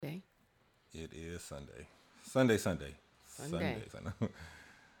It is Sunday. Sunday, Sunday. Sunday. Sunday.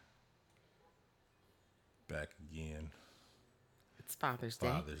 Back again. It's Father's Day.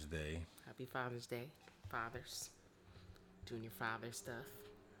 Father's Day. Happy Father's Day, fathers. Doing your father stuff.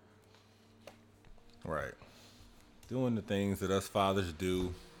 Right. Doing the things that us fathers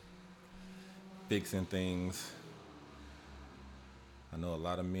do, fixing things. I know a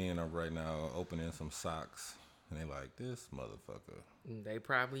lot of men are right now opening some socks and they like, this motherfucker They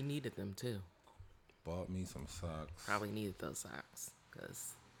probably needed them too. bought me some socks. Probably needed those socks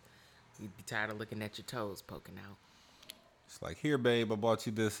because you'd be tired of looking at your toes poking out. It's like, here, babe, I bought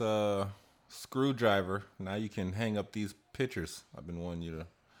you this screwdriver. Now you can hang up these pictures I've been wanting you to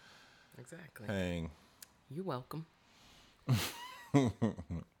Exactly. hang. You're welcome.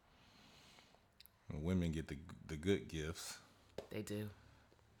 Women get the good gifts. They do.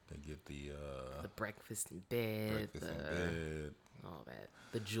 They get the The breakfast in bed, breakfast in bed, all that.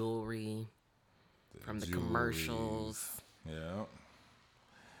 The jewelry from the jewelries. commercials. Yeah.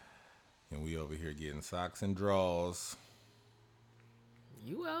 And we over here getting socks and drawers,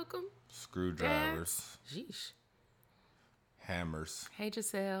 You welcome. screwdrivers, Sheesh. hammers. Hey,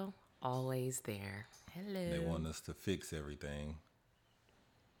 Giselle. Always there. Hello. They want us to fix everything.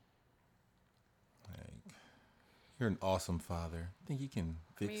 Like, you're an awesome father. Think you can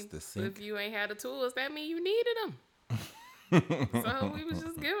fix the sink? If you ain't had the tools, that mean you needed them. So we was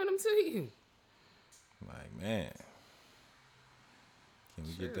just giving them to you. Like, man, can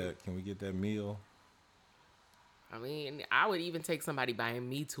we get Sure. that? Can we get that meal? I mean, I would even take somebody buying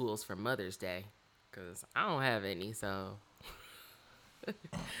me tools for Mother's Day because I don't have any, so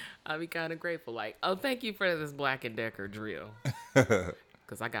I'd be kind of grateful. Like, oh, thank you for this Black& Decker drill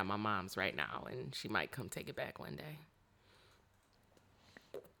because I got my mom's right now, and she might come take it back one day.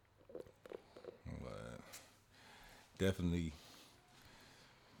 But definitely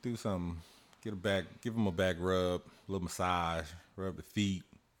do something. Get a back. Give them a back rub, a little massage, rub the feet.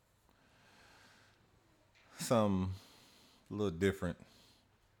 Some a little different.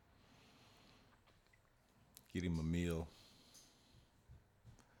 Get him a meal.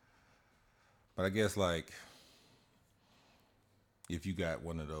 But I guess like if you got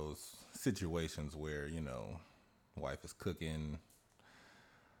one of those situations where, wife is cooking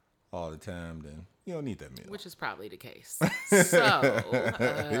all the time, then you don't need that meal. Which is probably the case. So,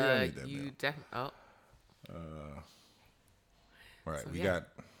 You don't need that you meal. definitely. Oh, Right. So, We yeah. got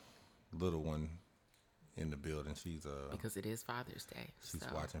little one in the building. She's because it is Father's Day. she's so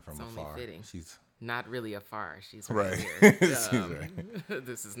watching from it's only afar. fitting. She's Not really afar. She's right. right here. She's right.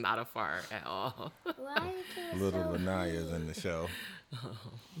 This is not afar at all. Little Lanaya's in the show.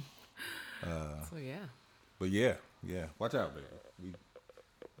 So yeah. But yeah. Watch out, baby.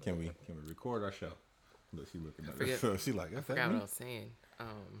 Can we record our show? Look, she looking at forget- us. So she like, that's Forgot that what I me? was saying.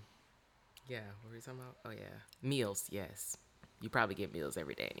 Yeah, what were we talking about? Oh yeah, meals. Yes, you probably get meals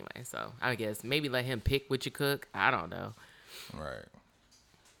every day anyway. So I guess maybe let him pick what you cook. I don't know. Right.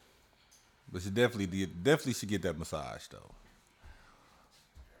 But she definitely should get that massage though.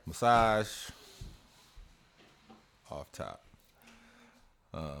 Massage off top.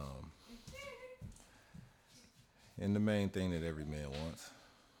 And the main thing that every man wants,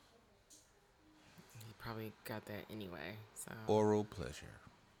 He probably got that anyway. So oral pleasure.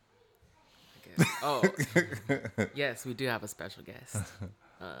 I guess. Oh, yes, we do have a special guest.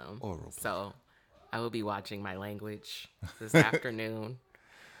 Oral pleasure. So I will be watching my language this afternoon.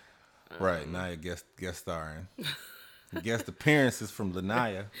 Right, Naya guest starring. Guest appearances from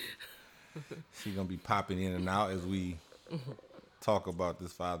Lanaya. She gonna be popping in and out as we talk about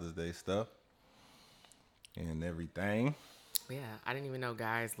this Father's Day stuff and everything. Yeah, I didn't even know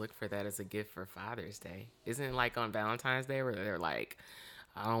guys look for that as a gift for Father's Day. Isn't it like on Valentine's Day where they're like,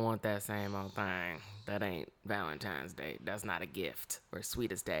 I don't want that same old thing. That ain't Valentine's Day. That's not a gift. Or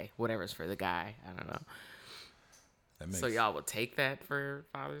Sweetest Day. Whatever's for the guy. I don't know. That makes So y'all will take that for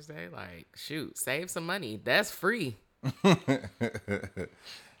Father's Day? Like, shoot, save some money. That's free.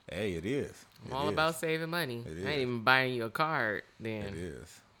 Hey, it is. I'm all about saving money. It I ain't is. even buying you a card It then.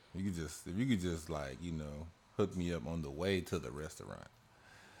 is. If you could just like, hook me up on the way to the restaurant.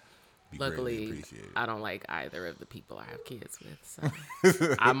 Be greatly Luckily, appreciated. I don't like either of the people I have kids with.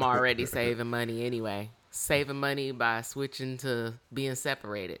 So I'm already saving money anyway. Saving money by switching to being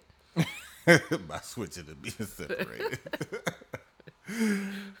separated. By switching to being separated.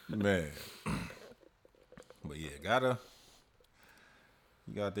 Man. But yeah,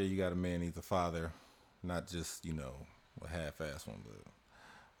 you got there, you got a man, he's a father, not just, a half-ass one,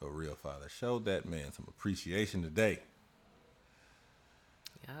 but a real father. Show that man some appreciation today.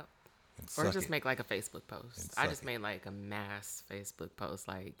 Yep. Or suck just it. make like a Facebook post. I suck just it. made like a mass Facebook post.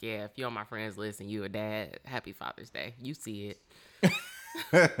 Like, yeah, if you're on my friends list and you a dad, happy Father's Day. You see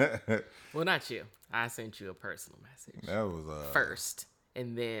it. Well, not you. I sent you a personal message That was first,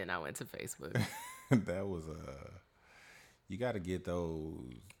 and then I went to Facebook. that was you got to get those.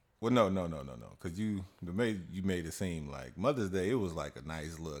 Well, no, because you made it seem like Mother's Day. It was like a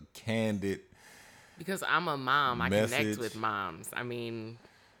nice little candid, Because I'm a mom, I message. connect with moms. I mean,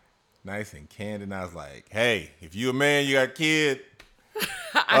 nice and candid. And I was like, hey, if you a man, you got a kid.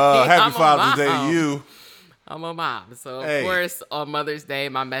 I'm Happy a Father's Day mom. to you. I'm a mom. So, Hey. of course, on Mother's Day,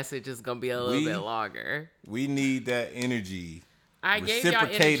 my message is going to be a little bit longer. We need that energy. I gave y'all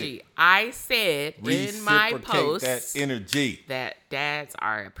Reciprocate it. energy. I said in my Reciprocate post that energy. that dads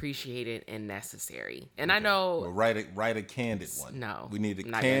are appreciated and necessary. And I know, Well, write a candid one. no. We need a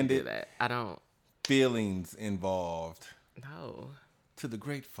I'm not gonna do candid that. I don't. feelings involved No. to the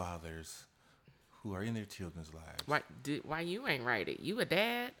great fathers who are in their children's lives. Why you ain't write it? You a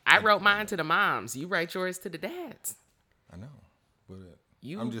dad? I wrote mine to the moms. You write yours to the dads. I know, but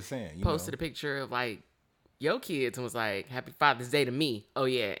You I'm just saying. You posted know, a picture of like your kids and was like, "Happy Father's Day to me." Oh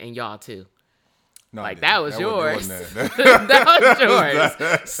yeah, and y'all too. no, I Like didn't. that was yours. wasn't That was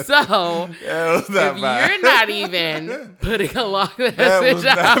yours. So That was not if mine. you're not even putting a long That was message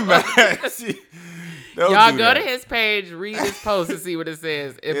not out, mine. Don't y'all do go that. to his page, read his post, and see what it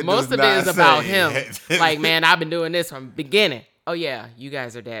says. If It most does of it is not about say him, that. like, man, I've been doing this from the beginning. Oh yeah, you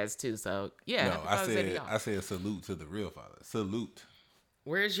guys are dads too. So yeah, No, happy I Father's Day to said y'all. I said salute to the real father. Salute.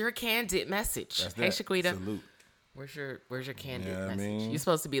 Where's your candid message? That's Hey, that. Shaquita. Salute. Where's your candid Yeah, I message? mean- You're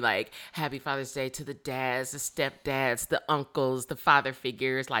supposed to be like, Happy Father's Day to the dads, the stepdads, the uncles, the father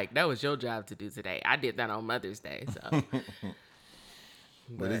figures. Like, that was your job to do today. I did that on Mother's Day. So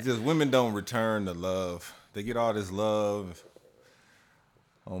But it's just women don't return the love. They get all this love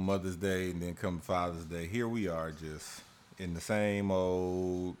on Mother's Day, and then come Father's Day. Here we are, just in the same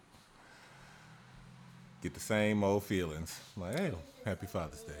old, get the same old feelings. Like, hey, Happy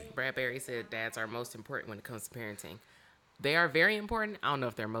Father's Day. Bradbury said dads are most important when it comes to parenting. They are very important. I don't know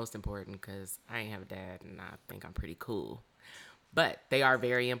if they're most important because I ain't have a dad and I think I'm pretty cool. But they are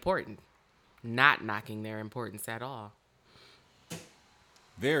very important. Not knocking their importance at all.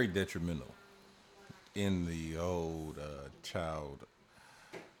 Very detrimental in the old child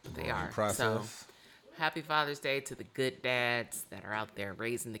They growing are. process. So, happy Father's Day to the good dads that are out there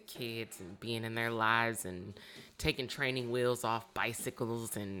raising the kids and being in their lives and taking training wheels off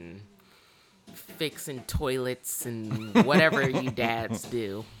bicycles and fixing toilets and whatever you dads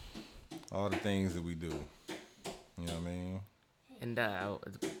do. All the things that we do. You know what I mean? And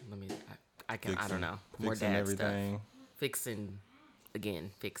let me, I Fixing, don't know, more fixing dad everything. stuff. Fixing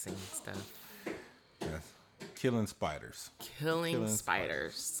stuff. Yes. Killing spiders. Killing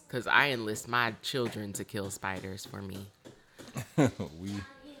spiders. Because I enlist my children to kill spiders for me.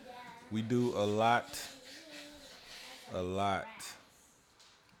 we do a lot.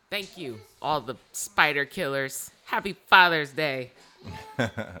 Thank you, all the spider killers. Happy Father's Day.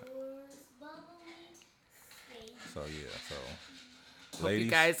 So yeah, so Hope ladies,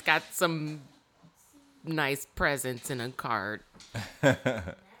 you guys got some nice presents and a card.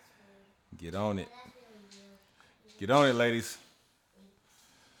 get on it. Get on it, ladies.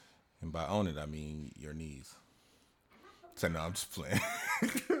 And by on it, I mean your knees. So no, I'm just playing.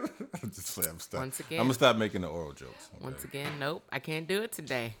 I'm just playing. Once again. I'm gonna stop making the oral jokes. Okay? Once again, nope, I can't do it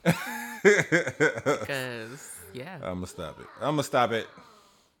today. Because, yeah, I'm gonna stop it.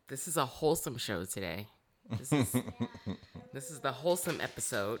 this is a wholesome show today. This is the wholesome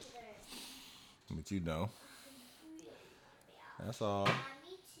episode. But you know, that's all.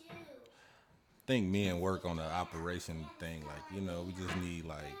 I think men work on the operation thing. Like, you know, we just need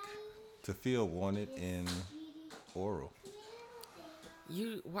like to feel wanted in oral.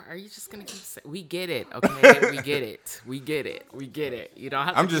 Why are you just gonna keep saying? We get it, okay? We get it. We get it. We get it. You don't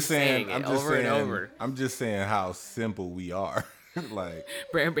have to I'm keep just saying. it I'm just over saying. and over. I'm just saying how simple we are. Like,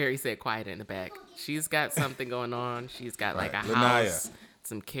 Branberry said, "Quiet in the back." She's got something going on. She's got like a Right. Lanaya. house,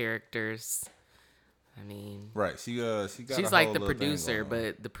 some characters. I mean, right? She got. she's a like whole the little thing producer, going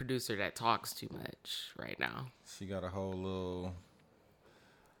on. but the producer that talks too much right now. She got a whole little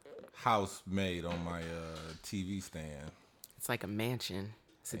house made on my TV stand. It's like a mansion.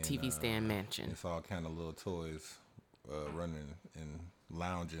 It's a TV stand mansion. It's all kind of little toys running and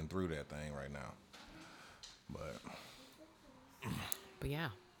lounging through that thing right now. But yeah,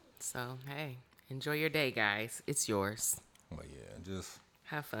 so hey, enjoy your day, guys. It's yours. But yeah, just.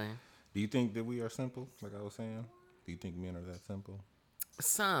 Have fun. Do you think that we are simple? Like I was saying, do you think men are that simple?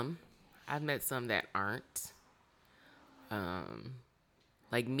 Some, I've met some that aren't.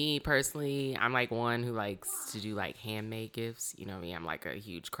 Like me personally, I'm like one who likes to do like handmade gifts. You know me, I'm like a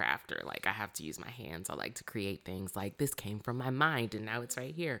huge crafter. Like I have to use my hands. I like to create things like this came from my mind and now it's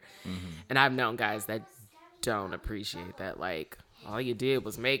right here. And I've known guys that don't appreciate that. Like all you did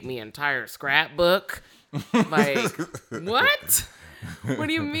was make me an entire scrapbook. Like what? What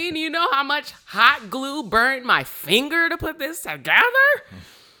do you mean? You know how much hot glue burnt my finger to put this together?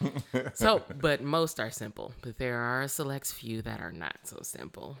 So, but most are simple, but there are a select few that are not so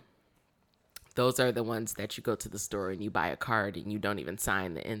simple. Those are the ones that you go to the store and you buy a card and you don't even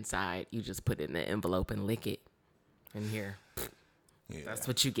sign the inside. You just put it in the envelope and lick it. And here, that's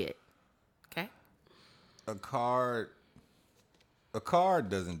what you get. Okay? A card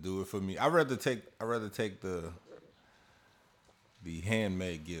doesn't do it for me. I'd rather take the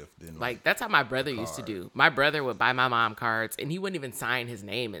handmade gift than Like, that's how my brother used to do. My brother would buy my mom cards, and he wouldn't even sign his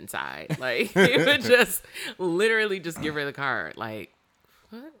name inside. Like, he would just literally just give her the card. Like,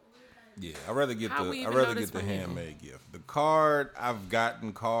 what? Yeah, I'd rather get How we the even know this the from you? handmade gift. The card, I've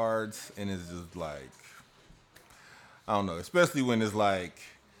gotten cards, and it's just like, I don't know, especially when it's like,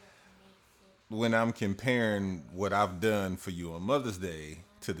 when I'm comparing what I've done for you on Mother's Day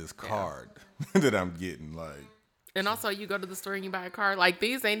to this card that I'm getting, like. And also, you go to the store and you buy a card. Like,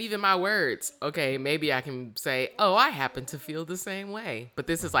 these ain't even my words. Okay, maybe I can say, oh, I happen to feel the same way. But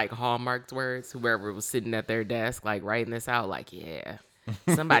this is like Hallmark's words. Whoever was sitting at their desk, like, writing this out, like, yeah,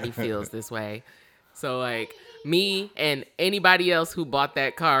 somebody feels this way. So, like, me and anybody else who bought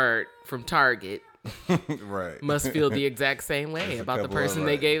that card from Target Right. must feel the exact same way There's a about the couple person of-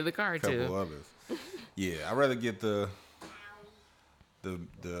 they right. gave the card Couple to. others. Yeah, I'd rather get the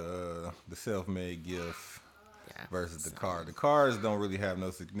self-made gift Yeah. versus the card. The cards don't really have no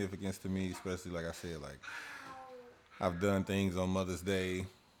significance to me, especially like I said, like I've done things on Mother's Day,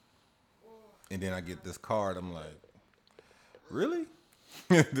 and then I get this card. I'm like, really?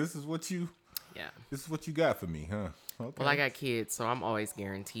 This is what you got for me, huh? Okay. Well, I got kids, so I'm always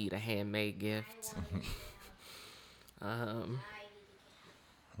guaranteed a handmade gift. But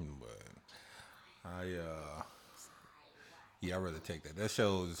I'd rather take that. That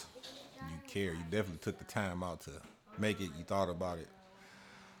shows you care. You definitely took the time out to make it. You thought about it.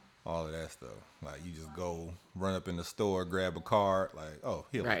 All of that stuff. Like you just go run up in the store, grab a card. Like, oh,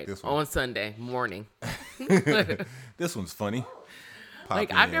 here, like Right. this one. On Sunday morning. This one's funny. Pop Like,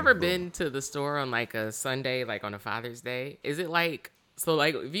 it I've in, never boom. been to the store on, like, a Sunday, like, on a Father's Day. Is it, like, so,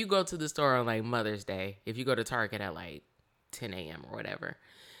 like, if you go to the store on, like, Mother's Day, if you go to Target at, like, 10 a.m. or whatever,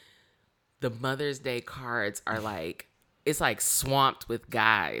 the Mother's Day cards are, like, it's, like, swamped with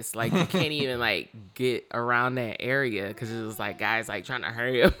guys. Like, you can't even, like, get around that area because it was, like, guys, like, trying to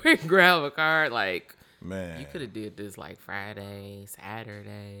hurry up and grab a card. Like, Man, you could have did this, like, Friday,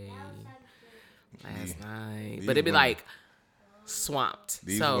 Saturday, last night. these But it'd be, women- like, swamped.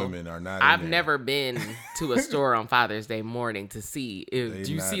 These So women are not in I've there. never been to a store on Father's Day morning to see if They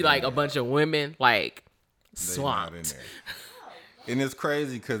do you not see in like there. a bunch of women like they not in swamped. there. And it's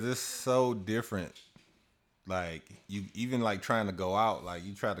crazy because it's so different. Like you even like trying to go out, like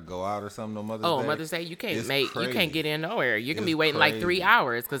you try to go out or something on Mother's Day. Oh, Mother's Day, you can't It's you crazy. can't get in nowhere. You can be It's waiting like 3 crazy.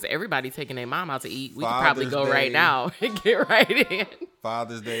 hours because everybody's taking their mom out to eat. We could probably Father's go right Day. now and get right in.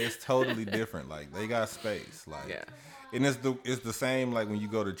 Father's Day is totally different. Like they got space. Like Yeah. and it's the same like when you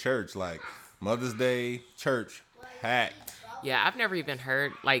go to church. Like Mother's Day, church packed. Yeah, I've never even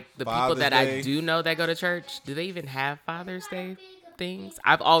heard like the people Father's that Day. I do know that go to church. Do they even have Father's Day things?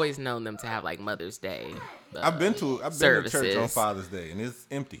 I've always known them to have like Mother's Day. I've been to church on services. Father's Day and it's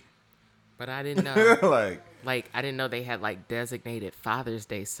empty. But I didn't know. Like I didn't know they had like designated Father's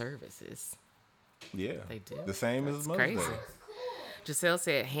Day services. yeah, They do. the same as It's Mother's crazy. Day. Giselle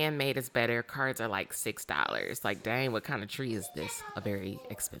said handmade is better. Cards are like $6. Like, dang, what kind of tree is this? A very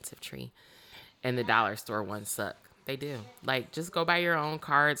expensive tree. And the dollar store ones suck. They do. Like, just go buy your own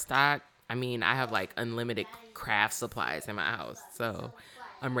card stock. I mean, I have like unlimited craft supplies in my house. So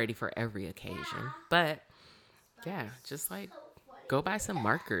I'm ready for every occasion. But yeah, just like go buy some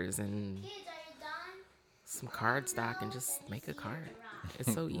markers and some card stock and just make a card.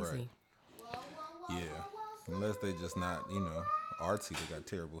 It's so easy. Yeah, unless they just not artsy. They got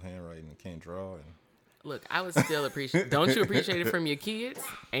terrible handwriting and can't draw. And Look, I would still appreciate. Don't you appreciate it from your kids?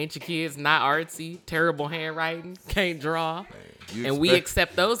 Ain't your kids not artsy, terrible handwriting, can't draw, you and we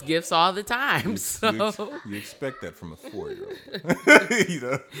accept those gifts all the time. So you expect that from a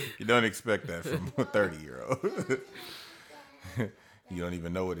 4-year-old. You don't expect that from a 30-year-old. You don't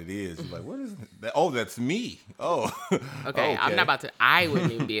even know what it is. You're like, what is that? Oh, that's me. Oh, okay, I'm not about to. I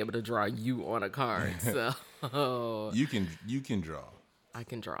wouldn't even be able to draw you on a card. So You can draw I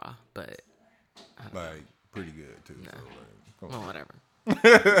can draw, but like pretty good too. So, like, come well, on. whatever.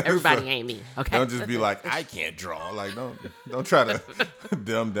 Everybody ain't me. Okay. Don't just be like, I can't draw. Like, don't try to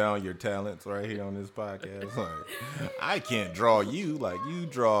dumb down your talents right here on this podcast. Like, I can't draw you. Like, you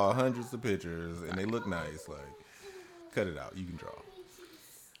draw hundreds of pictures and they look nice. Like, cut it out. You can draw.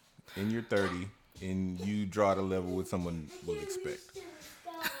 And you're 30 and you draw the level what someone will expect.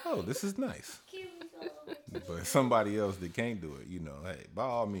 Oh, this is nice. But somebody else that can't do it, hey, by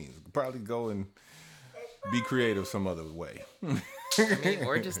all means, probably go and be creative some other way.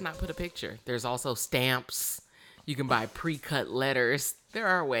 Or just not put a picture. There's also stamps. You can buy pre-cut letters. There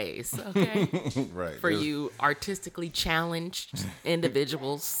are ways, okay? Right. For you artistically challenged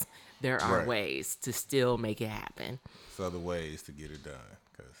individuals, there are ways to still make it happen. There's other ways to get it done.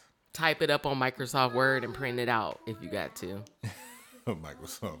 Type it up on Microsoft Word and print it out if you got to.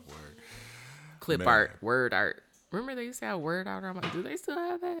 Microsoft Word. Clip art, word art. Remember they used to have word art on do they still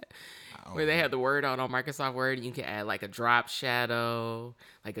have that? Where they had the word out on Microsoft Word and you can add like a drop shadow,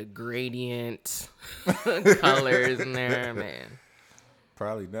 like a gradient, colors in there, man.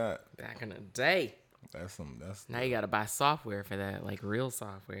 Probably not. Back in the day. That's now you gotta buy software for that, like real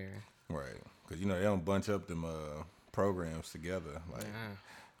software. Right. Because they don't bunch up them programs together. Like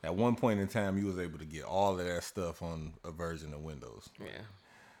at one point in time you was able to get all of that stuff on a version of Windows. Yeah.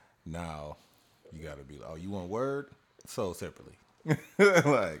 Now you gotta be like, oh, you want Word? Sold separately.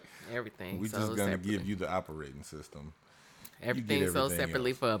 Like everything. We just gonna give you the operating system. Everything sold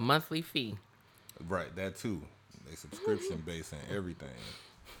separately for a monthly fee. Right, that too. They subscription based on everything.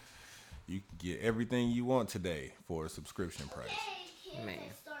 You can get everything you want today for a subscription price. Man.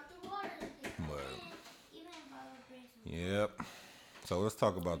 But, yep. So let's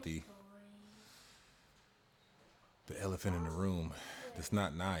talk about the elephant in the room. It's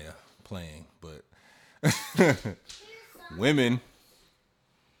not Naya playing, but women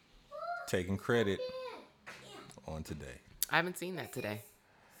taking credit on today. I haven't seen that today.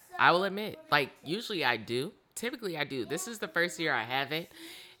 I will admit, usually I do. Typically I do. This is the first year I haven't.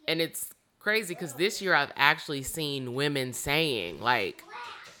 And it's crazy because this year I've actually seen women saying,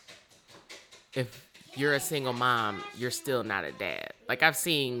 if you're a single mom, you're still not a dad. I've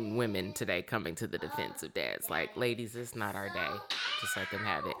seen women today coming to the defense of dads. Ladies, it's not our day. Just let them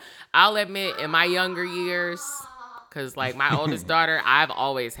have it. I'll admit, in my younger years, because, my oldest daughter, I've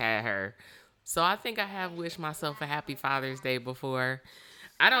always had her. So I think I have wished myself a happy Father's Day before.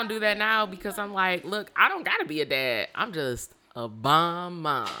 I don't do that now because I'm look, I don't got to be a dad. I'm just a bomb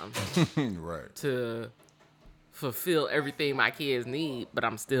mom. Right. To fulfill everything my kids need, but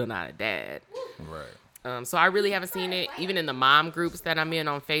I'm still not a dad. Right. So I really haven't seen it. Even in the mom groups that I'm in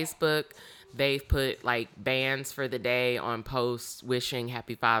on Facebook, they've put bans for the day on posts wishing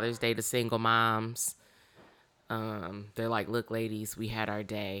happy Father's Day to single moms. They're look, ladies, we had our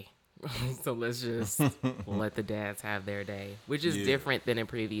day. So let's just let the dads have their day, which is different than in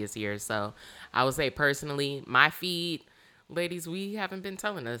previous years. So I would say personally, my feed, ladies, we haven't been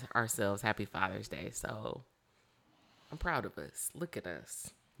telling ourselves happy Father's Day. So I'm proud of us. Look at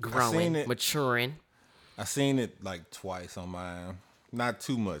us growing, maturing. I seen it twice on mine. Not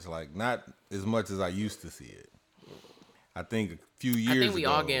too much, not as much as I used to see it. I think a few years ago. I think we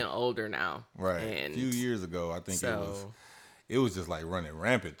all getting older now. Right. And a few years ago, I think it was just running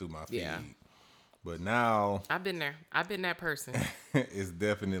rampant through my feed. Yeah. But now I've been there. I've been that person. It's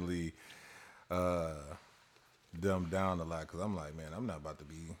definitely dumbed down a lot because I'm man, I'm not about to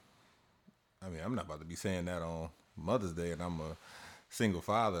be saying that on Mother's Day and I'm a single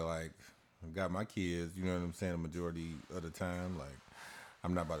father. I've got my kids, you know what I'm saying, the majority of the time.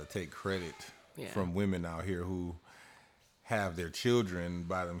 I'm not about to take credit from women out here who have their children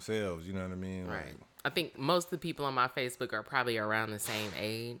by themselves, you know what I mean? Right. I think most of the people on my Facebook are probably around the same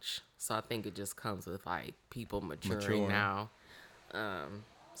age. So I think it just comes with people maturing now.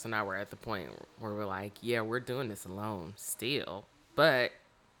 So now we're at the point where we're we're doing this alone still, but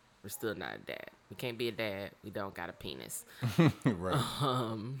we're still not a dad. We can't be a dad. We don't got a penis. Right.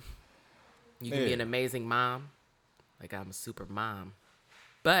 You can be an amazing mom. I'm a super mom,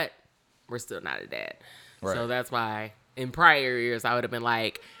 but we're still not a dad. Right. So that's why in prior years, I would have been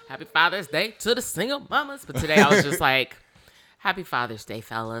happy Father's Day to the single mamas. But today I was just happy Father's Day,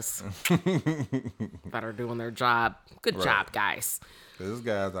 fellas. That are doing their job. Good job, guys. Because this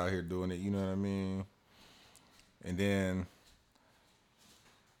guy's out here doing it, you know what I mean? And then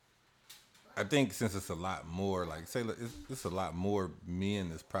I think since it's a lot more, it's a lot more men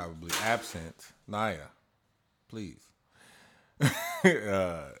that's probably absent. Naya, please.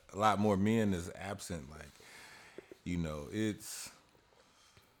 A lot more men is absent, it's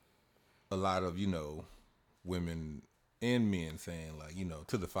a lot of, women and men saying like,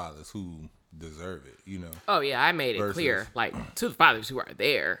 to the fathers who deserve it, Oh yeah, I made it versus clear, like to the fathers who are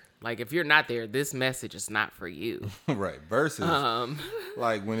there. Like if you're not there, this message is not for you. right, versus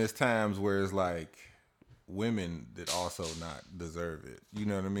like when it's times where it's like women that also not deserve it. You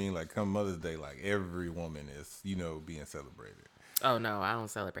know what I mean? Like come Mother's Day, like every woman is, being celebrated. Oh no, I don't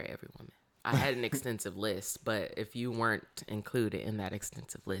celebrate every woman. I had an extensive list, but if you weren't included in that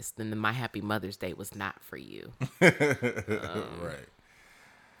extensive list, then my Happy Mother's Day was not for you. Right.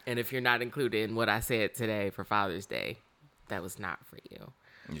 And if you're not included in what I said today for Father's Day, that was not for you.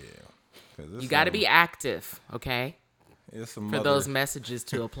 Yeah. You got to be active, okay? It's some for those messages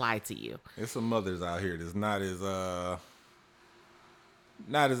to apply to you. There's some mothers out here that's not as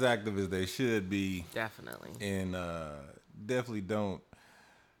active as they should be. Definitely. And definitely don't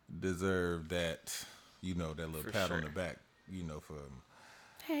deserve that, that little For pat sure. on the back,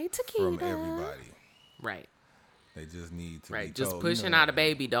 Hey, Takita. from everybody. Right. They just need to be Right. Just told, pushing out a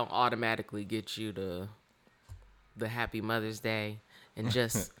baby don't automatically get you the Happy Mother's Day. And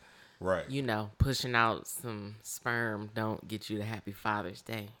just, right. Pushing out some sperm don't get you the Happy Father's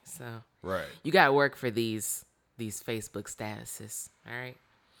Day. So Right. you got to work for these Facebook statuses. All right.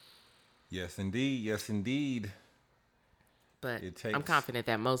 Yes, indeed. Yes, indeed. But I'm confident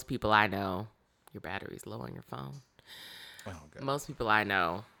that most people I know, your battery's low on your phone. Oh, God. Most people I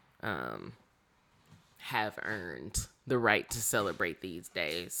know have earned the right to celebrate these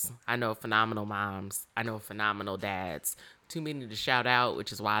days. I know phenomenal moms. I know phenomenal dads. Too many to shout out,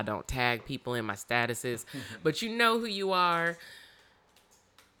 which is why I don't tag people in my statuses. But you know who you are.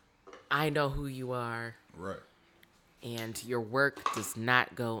 I know who you are. Right. And your work does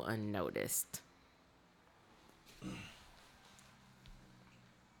not go unnoticed.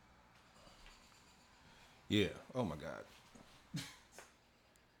 Yeah. Oh, my God.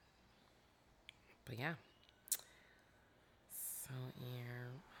 But yeah. So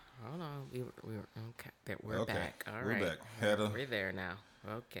yeah, hold on. We were okay. We're Okay. back. All We're right. back. We're there now.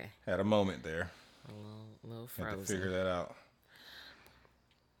 Okay. Had a moment there. A little Had frozen. to figure that out.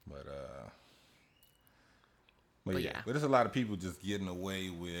 But yeah. But there's a lot of people just getting away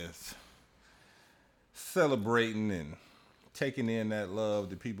with celebrating and taking in that love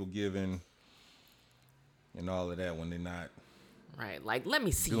that people giving and all of that when they're not. Right. Like, let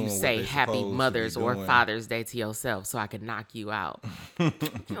me see doing you what say they Happy supposed to be Mother's or doing. Father's Day to yourself so I can knock you out. You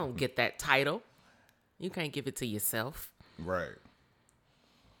don't get that title. You can't give it to yourself. Right.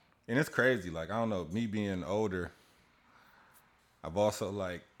 And it's crazy. Like, I don't know, me being older, I've also,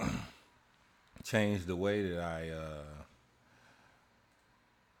 like, changed the way that I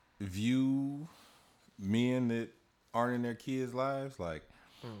view men that aren't in their kids' lives. Like,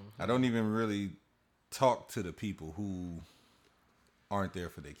 I don't even really talk to the people who aren't there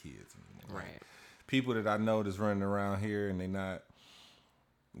for their kids anymore. Right. Like, people that I know that's running around here and they not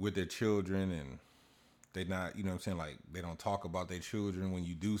with their children and they not, you know what I'm saying? Like, they don't talk about their children when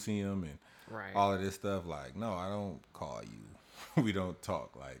you do see them and Right. all of this stuff. Like, no, I don't call you. We don't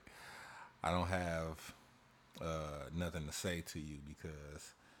talk. Like, I don't have nothing to say to you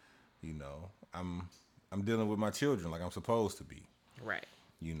because, I'm dealing with my children like I'm supposed to be. Right.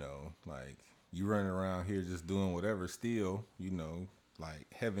 Like, you running around here just doing whatever still, like,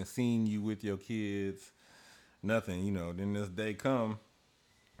 haven't seen you with your kids, nothing, then this day come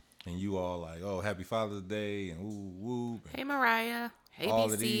and you all like, oh, happy Father's Day and woo woo. Hey, Mariah. Hey, all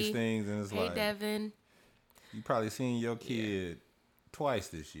BC. of these things. And it's hey, like, Devin. You probably seen your kid twice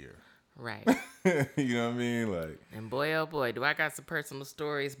this year. Right. You know what I mean? Like, and boy, oh boy, do I got some personal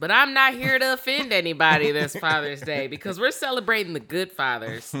stories. But I'm not here to offend anybody this Father's Day because we're celebrating the good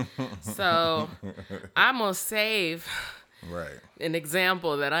fathers. So I'm going to save an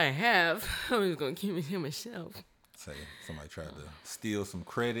example that I have. I'm just going to keep it to myself. Say somebody tried to steal some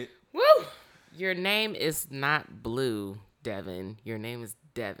credit. Woo! Your name is not Blue, Devin. Your name is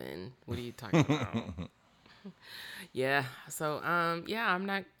Devin. What are you talking about? Yeah. So,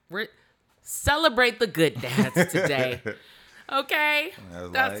 we're celebrate the good dads today. Okay?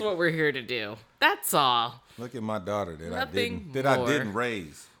 That's like, what we're here to do. That's all. Look at my daughter that I more. didn't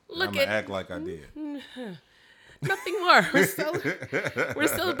raise. I'm gonna act like I did. Nothing more. We're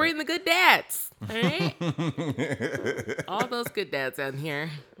celebrating the good dads. All right? All those good dads out here.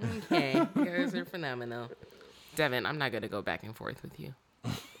 Okay. You guys are phenomenal. Devin, I'm not gonna go back and forth with you.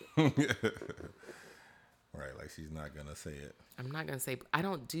 Right, like she's not gonna say it. I'm not gonna say. I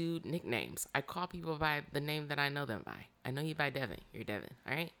don't do nicknames. I call people by the name that I know them by. I know you by Devin. You're Devin.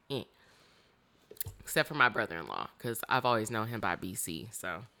 All right. Except for my brother-in-law, because I've always known him by BC.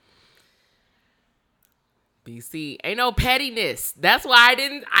 So BC, ain't no pettiness. That's why I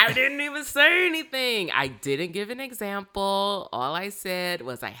didn't even say anything. I didn't give an example. All I said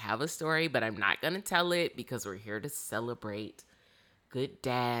was I have a story, but I'm not going to tell it because we're here to celebrate good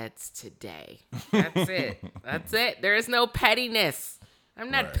dads today. That's it. That's it. There is no pettiness.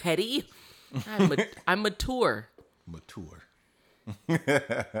 I'm not petty. I'm mature. Mature.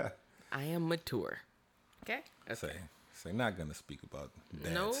 I am mature. Okay? Say not going to speak about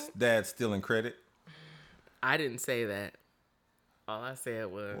dads. No. Dad's stealing credit. I didn't say that. All I said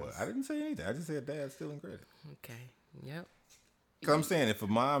was... Well, I didn't say anything. I just said dad's stealing credit. Okay. Yep. Because I'm saying if a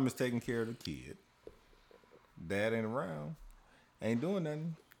mom is taking care of the kid, dad ain't around, ain't doing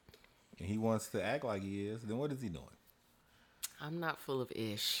nothing, and he wants to act like he is, then what is he doing? I'm not full of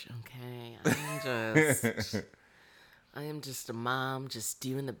ish, okay? I am just a mom, just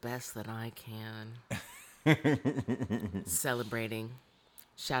doing the best that I can. Celebrating.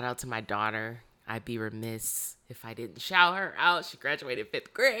 Shout out to my daughter. I'd be remiss if I didn't shout her out. She graduated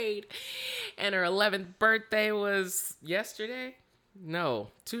 5th grade, and her 11th birthday was yesterday? No,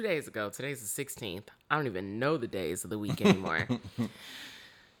 2 days ago. Today's the 16th. I don't even know the days of the week anymore.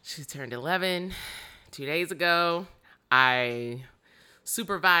 She turned 11 2 days ago. I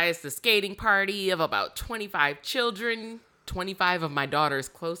supervised the skating party of about 25 children, 25 of my daughter's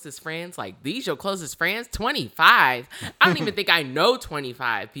closest friends. Like, these your closest friends? 25? I don't even think I know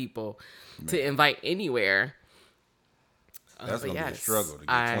 25 people to invite anywhere. That's going to be a struggle to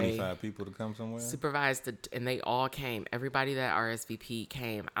get 25 people to come somewhere. Supervised and they all came. Everybody that RSVP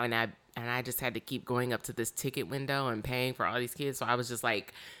came. And I just had to keep going up to this ticket window and paying for all these kids. So I was just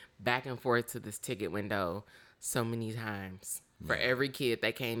like back and forth to this ticket window so many times. For every kid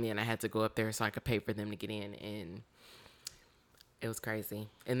that came in, I had to go up there so I could pay for them to get in. And it was crazy.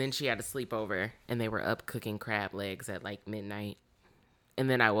 And then she had a sleepover and they were up cooking crab legs at like midnight. And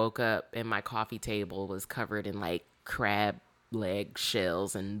then I woke up and my coffee table was covered in like crab leg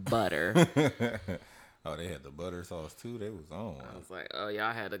shells and butter. Oh, they had the butter sauce too. They was on. I was like, oh,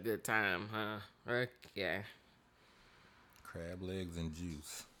 y'all had a good time, huh? Yeah. Crab legs and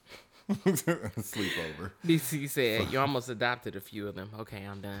juice. Sleepover. DC said, you almost adopted a few of them. Okay,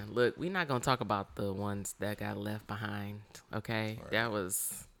 I'm done. Look, we're not going to talk about the ones that got left behind, okay? Right. That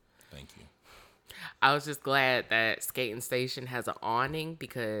was... Thank you. I was just glad that Skating Station has an awning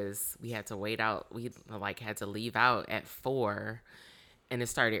because we had to wait out. We had to leave out at 4 and it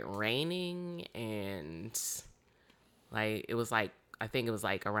started raining and it was I think it was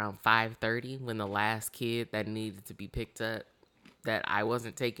around 5:30 when the last kid that needed to be picked up that I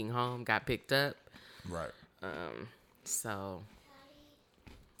wasn't taking home got picked up. Right.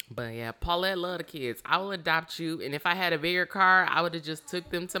 But yeah, Paulette love the kids. I will adopt you. And if I had a bigger car, I would have just took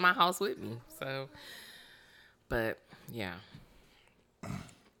them to my house with me. So, but yeah.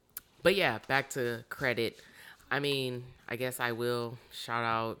 Back to credit. I mean, I guess I will shout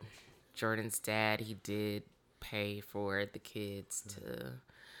out Jordan's dad. He did pay for the kids to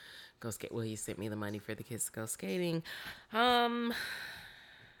go skate. Well, he sent me the money for the kids to go skating. But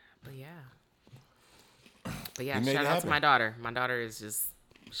yeah, shout out to my daughter. My daughter is just...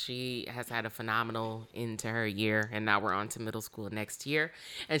 She has had a phenomenal end to her year, and now we're on to middle school next year.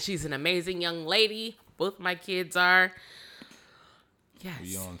 And she's an amazing young lady. Both my kids are. Yes.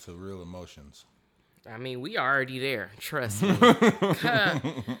 We on to real emotions. I mean, we already there. Trust me.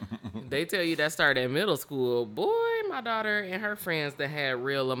 They tell you that started in middle school. Boy, my daughter and her friends that had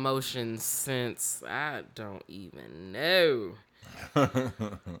real emotions since I don't even know.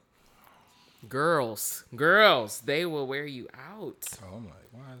 Girls, they will wear you out. Oh, I'm like,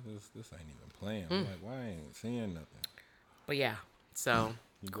 why is this ain't even playing? I'm like, why I ain't seeing nothing? But yeah, so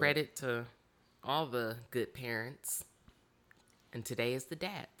credit to all the good parents. And today is the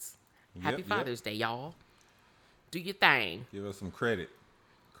dads. Happy Father's Day, y'all. Do your thing. Give us some credit.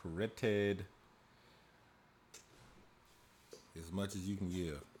 Credited. As much as you can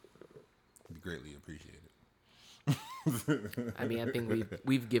give. We greatly appreciate it. I mean, I think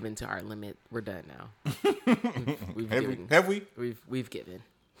we've given to our limit. We're done now. Have we? We've given.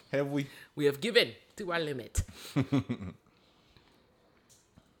 Have we? We have given to our limit. I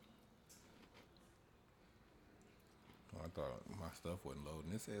thought my stuff wasn't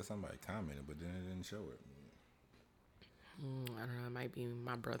loading. It said somebody commented, but then it didn't show it. I don't know. It might be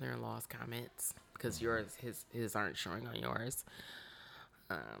my brother-in-law's comments because his aren't showing on yours.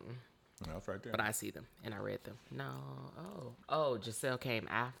 No, it's right there. But I see them and I read them. No. Oh, Giselle came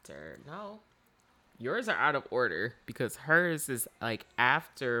after. No. Yours are out of order because hers is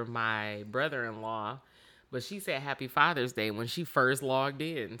after my brother-in-law, but she said Happy Father's Day when she first logged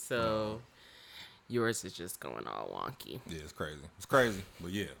in. So yours is just going all wonky. Yeah, it's crazy. It's crazy,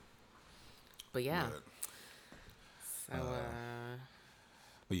 but yeah. But yeah. So,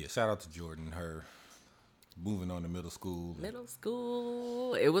 But yeah, shout out to Jordan. Her moving on to middle school. middle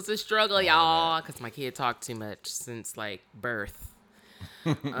school. It was a struggle, y'all, because my kid talked too much since like birth.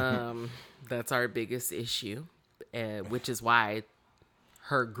 That's our biggest issue, which is why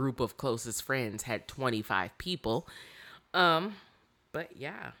her group of closest friends had 25 people. But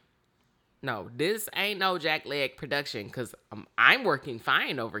yeah. No, this ain't no Jack Leg production because I'm working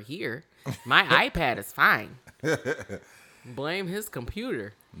fine over here. My iPad is fine. Blame his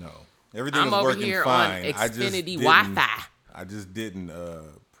computer. No, everything I'm is over working here fine. on Xfinity Wi-Fi. I just didn't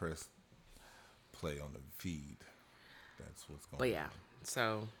press play on the feed. That's what's going on. But yeah,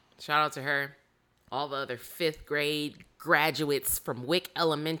 so shout out to her. All the other 5th grade graduates from Wick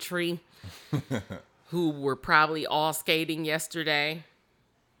Elementary who were probably all skating yesterday.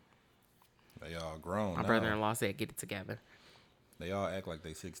 They all grown. My brother-in-law said, get it together. They all act like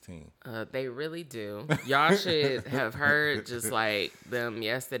they 16. They really do. Y'all should have heard just like them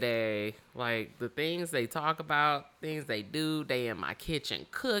yesterday. Like the things they talk about, things they do. They in my kitchen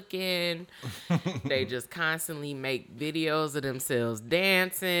cooking. They just constantly make videos of themselves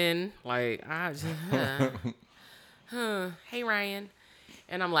dancing. Like, I just, hey, Ryan.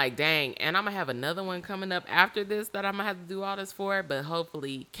 And I'm like, dang. And I'm going to have another one coming up after this that I'm going to have to do all this for. But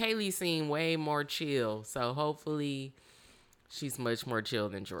hopefully, Kaylee seemed way more chill. So hopefully she's much more chill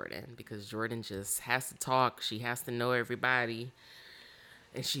than Jordan. Because Jordan just has to talk. She has to know everybody.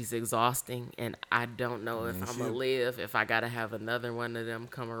 And she's exhausting. And I don't know if I'm going to live if I got to have another one of them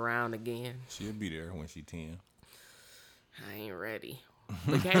come around again. She'll be there when she 10. I ain't ready.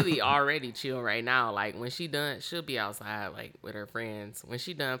 But Kaylee already chill right now. Like when she done, she'll be outside like with her friends. When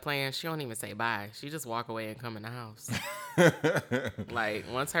she done playing, she don't even say bye. She just walk away and come in the house. Like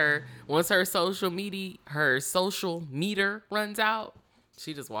once her social meter runs out,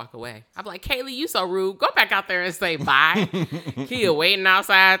 she just walk away. I'm like, Kaylee, you so rude. Go back out there and say bye. Kia waiting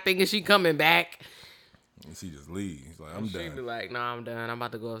outside thinking she coming back. And she just leaves. Like, I'm done. She be like, no, I'm done. I'm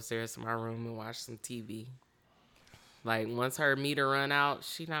about to go upstairs to my room and watch some TV. Like, once her meter run out,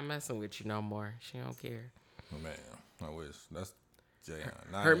 she not messing with you no more. She don't care. Man, I wish. That's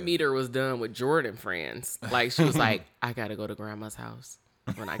Jayon. Her meter was done with Jordan friends. Like, she was like, I got to go to grandma's house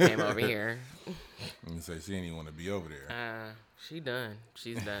when I came over here. And say she didn't even want to be over there. She done.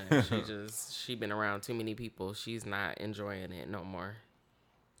 She's done. She been around too many people. She's not enjoying it no more.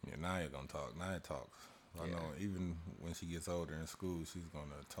 Yeah, Naya gonna talk. Naya talks. I know even when she gets older in school, she's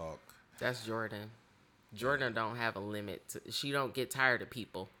gonna talk. That's Jordan. Jordan don't have a limit. She don't get tired of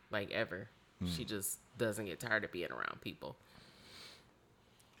people, like, ever. She just doesn't get tired of being around people.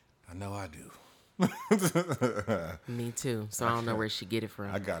 I know I do. Me too. So I don't know where she get it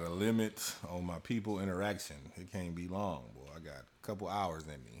from. I got a limit on my people interaction. It can't be long, boy. I got a couple hours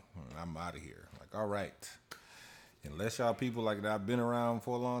in me. I'm out of here. Like, all right. Unless y'all people like that I've been around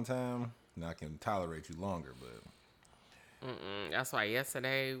for a long time, then I can tolerate you longer, but... That's why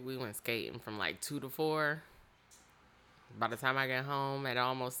yesterday we went skating from like 2 to 4. By the time I got home at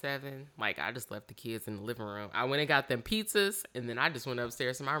almost 7, like I just left the kids in the living room. I went and got them pizzas, and then I just went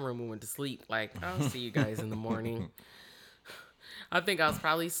upstairs to my room and went to sleep. Like, I'll see you guys in the morning. I think I was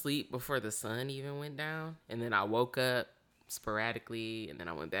probably asleep before the sun even went down, and then I woke up sporadically, and then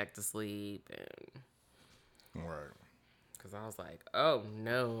I went back to sleep. And Right. because I was like, oh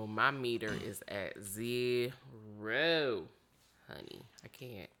no, my meter is at 0, honey. I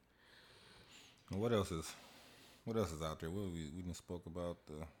can't. What else is out there? We done spoke about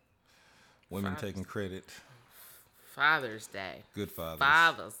the women taking credit. Father's Day. Good fathers.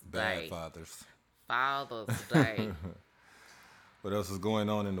 Father's Bad Day. fathers. Father's Day. What else is going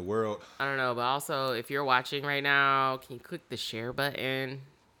on in the world? I don't know, but also if you're watching right now, can you click the share button?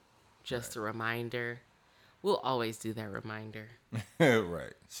 Just a reminder. We'll always do that reminder.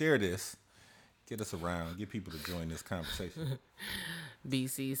 Right. Share this. Get us around. Get people to join this conversation.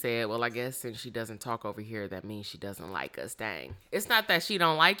 BC said, well, I guess since she doesn't talk over here, that means she doesn't like us. Dang. It's not that she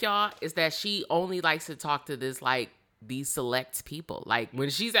don't like y'all. It's that she only likes to talk to these select people. Like,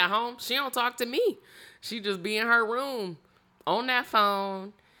 when she's at home, she don't talk to me. She just be in her room on that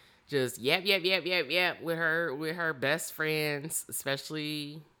phone. Just yap with her best friends,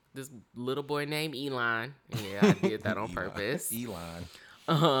 especially this little boy named Elon. Yeah, I did that on purpose. Elon.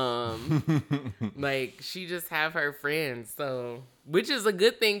 Like, she just have her friends, so, which is a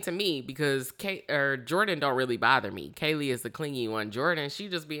good thing to me because Jordan don't really bother me. Kaylee is the clingy one. Jordan, she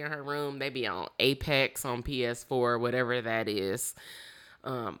just be in her room. They be on Apex on PS4, whatever that is.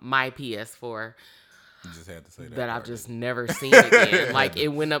 My PS4. You just had to say that. That I've just never seen again. Like, it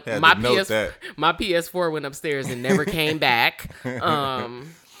went up. My PS4 went upstairs and never came back.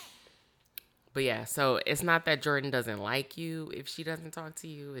 But yeah, so it's not that Jordan doesn't like you if she doesn't talk to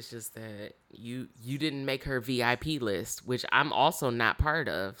you. It's just that you didn't make her VIP list, which I'm also not part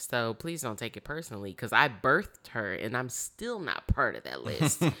of. So please don't take it personally because I birthed her and I'm still not part of that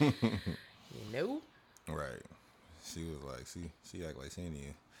list. You know? Right. She was like, she act like she didn't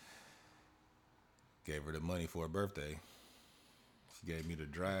even gave her the money for her birthday. She gave me the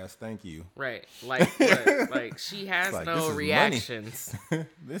driest thank you. Right. Like, what? Like she has like, no reactions.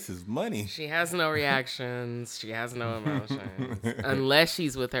 This is money. She has no reactions. She has no emotions. Unless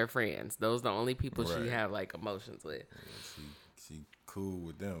she's with her friends. Those are the only people she have like emotions with. Yeah, she cool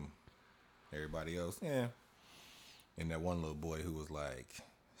with them. Everybody else, yeah. And that one little boy who was like,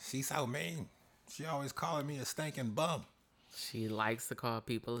 she's so mean. She always calling me a stinking bum. She likes to call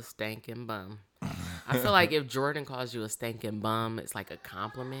people a stinking bum. I feel like if Jordan calls you a stinking bum, it's like a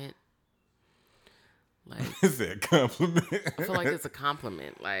compliment. Like, is that a compliment? I feel like it's a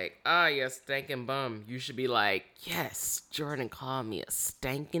compliment. Like, oh, you're a stinking bum. You should be like, yes, Jordan called me a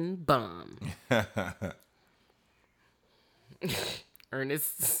stinking bum.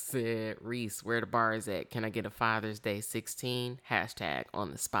 Ernest said, Reese, where the bar is at? Can I get a Father's Day 16? Hashtag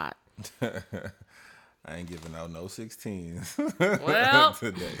on the spot. I ain't giving out no 16s Well,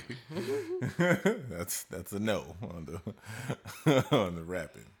 today. That's a no on the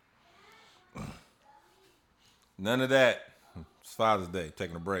rapping. None of that. It's Father's Day.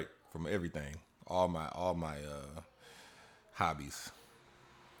 Taking a break from everything. All my hobbies.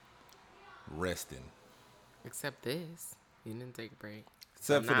 Resting. except this. You didn't take a break.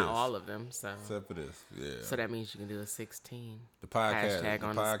 Except for not this. all of them. So Except for this. Yeah. So that means you can do a 16. The podcast. Hashtag The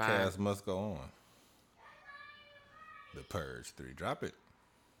on the podcast spot. must go on. The Purge 3. Drop it.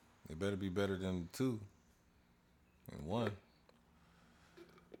 It better be better than 2 and 1.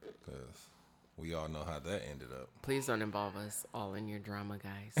 Because we all know how that ended up. Please don't involve us all in your drama,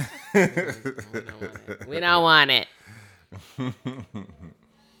 guys. We don't want it.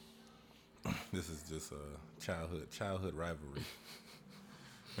 This is just a childhood rivalry.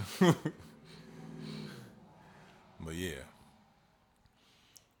 But yeah.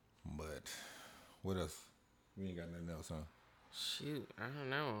 But what else? We ain't got nothing else, huh? Shoot, I don't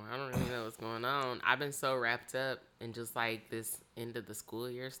know. I don't really know what's going on. I've been so wrapped up in just like this end of the school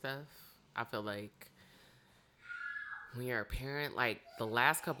year stuff. I feel like when you're a parent, like the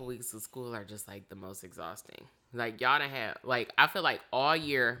last couple weeks of school are just like the most exhausting. Like y'all done have, like I feel like all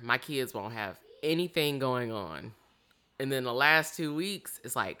year my kids won't have anything going on. And then the last 2 weeks,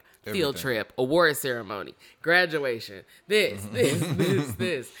 it's like field trip, award ceremony, graduation, this.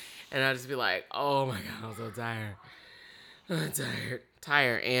 And I just be like, oh my God, I'm so tired. I'm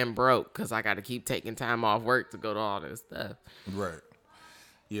tired and broke because I got to keep taking time off work to go to all this stuff. Right.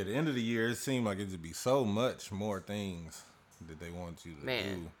 Yeah, the end of the year, it seemed like it'd be so much more things that they want you to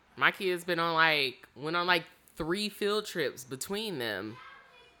do. My kids went on like 3 field trips between them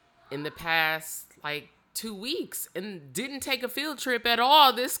in the past like 2 weeks and didn't take a field trip at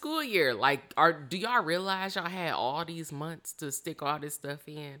all this school year. Like, do y'all realize y'all had all these months to stick all this stuff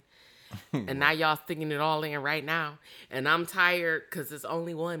in? And now y'all sticking it all in right now. And I'm tired because it's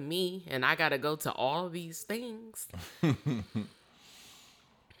only one me and I got to go to all these things.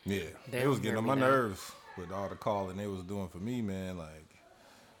 Yeah, it was getting on my nerves with all the calling they was doing for me, man. Like,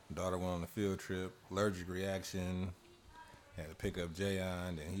 daughter went on a field trip, allergic reaction, had to pick up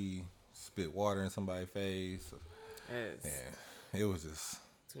Jayon, and he spit water in somebody's face. Yeah, it was just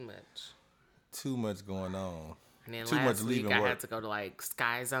too much going on. And then too last much week leaving I work. had to go to like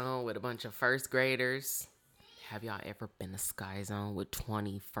Sky Zone with a bunch of first graders. Have y'all ever been to Sky Zone with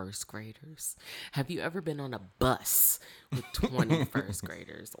 20 first graders? Have you ever been on a bus with 20 first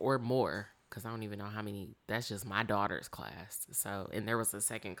graders or more? Because I don't even know how many. That's just my daughter's class. So, and there was a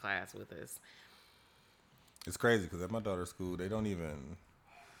second class with us. It's crazy because at my daughter's school, they don't even.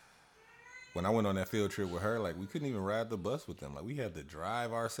 When I went on that field trip with her, like, we couldn't even ride the bus with them. Like, we had to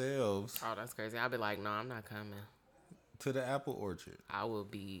drive ourselves. Oh, that's crazy. I'll be like, no, I'm not coming. To the apple orchard. I'm going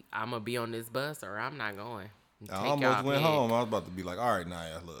to be on this bus or I'm not going. I almost went home. I was about to be like, all right,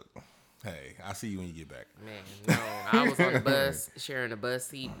 Naya, look. Hey, I'll see you when you get back. Man, no. I was on the bus, sharing a bus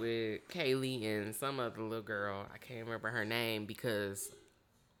seat with Kaylee and some other little girl. I can't remember her name because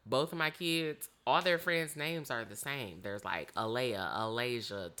both of my kids, all their friends' names are the same. There's like Alea,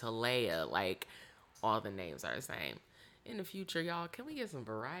 Alasia, Talea. Like, all the names are the same. In the future, y'all, can we get some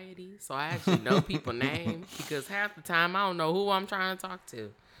variety so I actually know people's names? Because half the time, I don't know who I'm trying to talk to.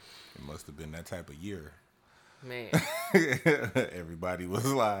 It must have been that type of year. Man. Everybody was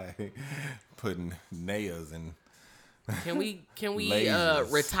like putting Nayas and Can we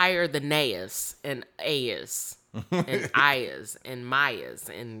Lasers. retire the Nayas and Ayas? and Ayas and Mayas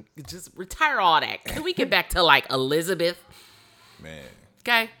and just retire all that. Can we get back to like Elizabeth? Man.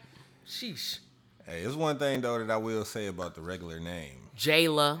 Okay. Sheesh. Hey, it's one thing though that I will say about the regular name.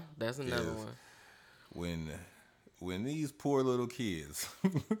 Jayla. That's another Yes. one. When these poor little kids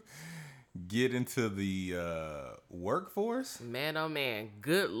get into the workforce, Man, oh man.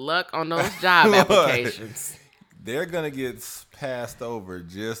 Good luck on those job applications. they're gonna get passed over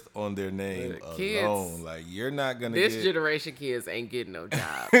just on their name Kids, alone. Like you're not gonna This get generation kids ain't getting no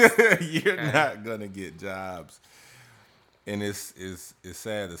jobs. you're not gonna get jobs. And it's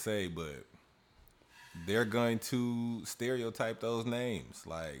sad to say, but they're going to stereotype those names.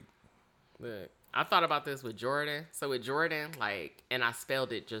 Like, Look, I thought about this with Jordan. So with Jordan, like, and I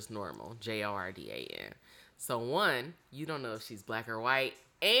spelled it just normal, Jordan. So one, you don't know if she's black or white,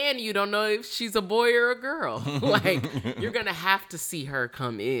 and you don't know if she's a boy or a girl. Like, you're gonna have to see her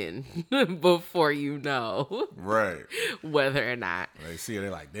come in before you know right. whether or not. They see her,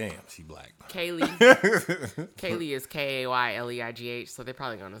 they're like, damn, she black. Kaylee is Kayleigh, so they're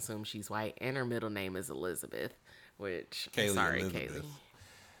probably gonna assume she's white, and her middle name is Elizabeth. Which, sorry, Elizabeth.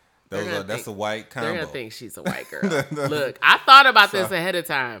 Kaylee. That's a white combo. They're gonna think she's a white girl. Look, I thought about this ahead of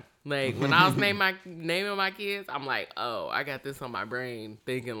time. Like when I was naming my kids, I'm like, oh, I got this on my brain,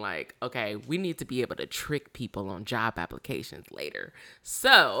 thinking like, okay, we need to be able to trick people on job applications later.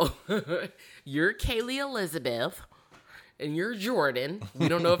 So you're Kaylee Elizabeth, and you're Jordan. We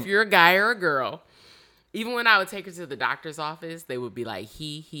don't know if you're a guy or a girl. Even when I would take her to the doctor's office, they would be like,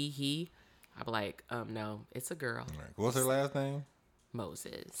 he. I'd be like, no, it's a girl. Right. What's her last name?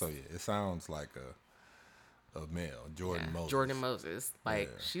 Moses. So yeah, it sounds like a male, Jordan Moses. Jordan Moses. Like,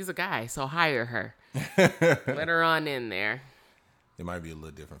 she's a guy, so hire her. Let her on in there. It might be a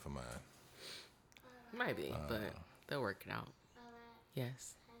little different from mine. Might be, but they'll work it out.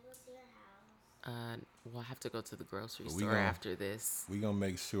 Yes. We'll have to go to the grocery store after this. We're gonna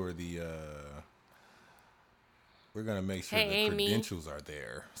make sure the Hey, Amy. credentials are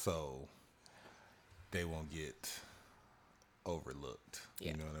there, so they won't get overlooked.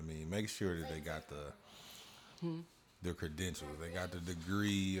 Yeah. You know what I mean? Make sure that they got their credentials. They got the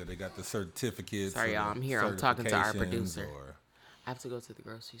degree, or they got the certificates. Sorry, y'all. I'm here. I'm talking to our producer. I have to go to the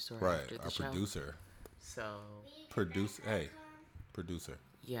grocery store after the show. Producer. So. Hey, producer.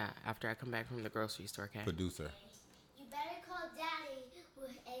 Yeah, after I come back from the grocery store, okay? Producer. You better call Daddy,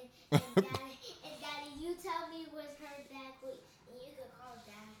 and Daddy, you tell me where's her back, and you can call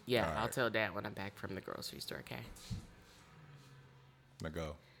Dad. Yeah, All right. I'll tell Dad when I'm back from the grocery store, okay? Now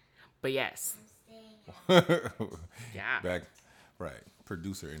go. But yes. Yeah. Back. Right.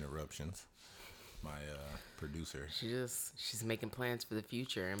 Producer interruptions. My producer. She's making plans for the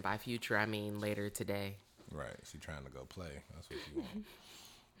future, and by future I mean later today. Right. She trying to go play. That's what she wants.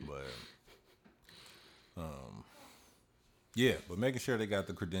 But yeah, but making sure they got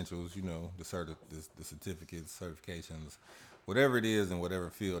the credentials, you know, the certificates, certifications, whatever it is in whatever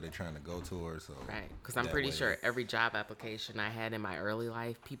field they're trying to go towards. So right, because I'm pretty sure every job application I had in my early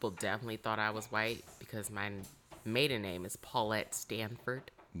life, people definitely thought I was white because my maiden name is Paulette Stanford.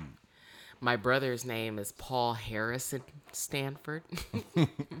 My brother's name is Paul Harrison Stanford.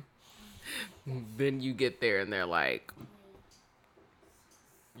 Then you get there and they're like,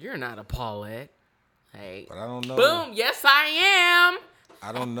 you're not a Paulette. Hey, but I don't know. Boom, yes I am.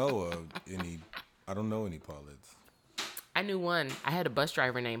 I don't know any Paulettes. I knew one. I had a bus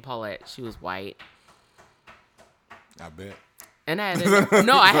driver named Paulette. She was white. I bet. And I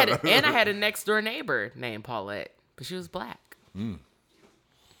had a next door neighbor named Paulette, but she was black.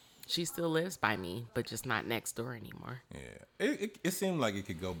 She still lives by me, but just not next door anymore. Yeah, it seemed like it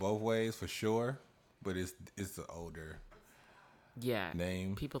could go both ways for sure, but it's the older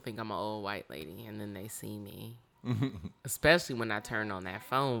name. People think I'm an old white lady, and then they see me, especially when I turn on that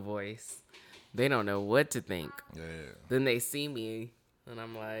phone voice. They don't know what to think. Yeah. Then they see me, and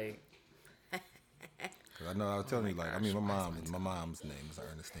I'm like. Cause I know I was telling you, like, I mean, my mom's name is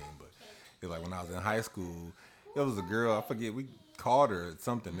Ernestine, but it's like when I was in high school, it was a girl. I forget, we called her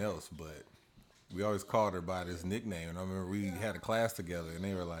something else, but we always called her by this nickname. And I remember we had a class together, and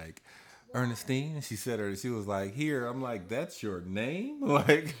they were like, Ernestine, and she was like, here. I'm like, that's your name?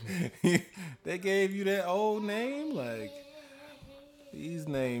 Like, they gave you that old name? Like, these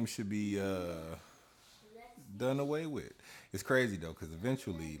names should be done away with. It's crazy though, because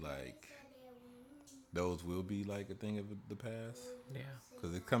eventually, like, those will be like a thing of the past. Yeah.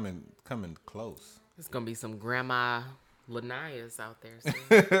 Because it's coming close. There's going to be some Grandma Lanayas out there soon.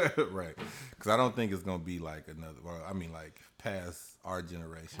 Right. Because I don't think it's going to be like like past our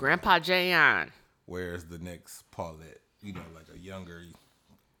generation. Grandpa Jayon. Where's the next Paulette? You know, like a younger.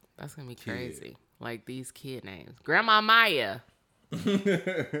 That's going to be kid. crazy. Like these kid names. Grandma Maya.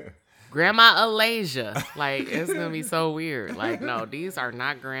 Grandma Alasia. Like, it's going to be so weird. Like, no, these are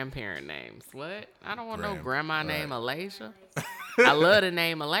not grandparent names. What? I don't want no grandma name Alasia. I love the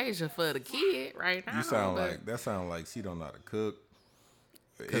name Alasia for the kid right now. You sound like she don't know how to cook.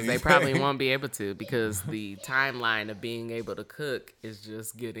 Because they probably won't be able to, because the timeline of being able to cook is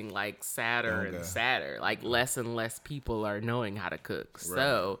just getting like sadder and sadder. Like less and less people are knowing how to cook. Right.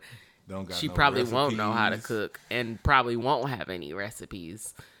 So she probably won't know how to cook and probably won't have any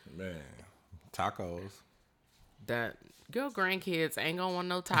recipes. Man, tacos. That your grandkids ain't gonna want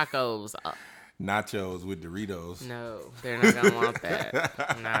no tacos. Nachos with Doritos. No, they're not gonna want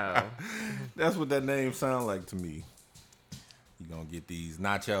that. No. That's what that name sounds like to me. You gonna get these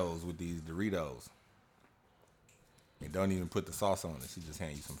nachos with these Doritos. And don't even put the sauce on it. She just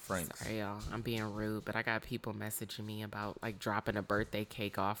hand you some Franks. Sorry, y'all. I'm being rude, but I got people messaging me about like dropping a birthday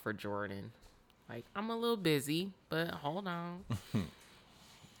cake off for Jordan. Like, I'm a little busy, but hold on.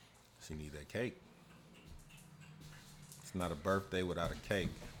 She need that cake. It's not a birthday without a cake.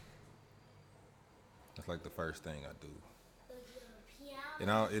 That's like the first thing I do.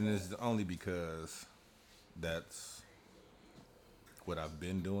 And it's only because that's what I've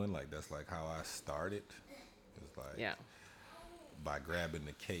been doing. Like, that's like how I started. It's like by grabbing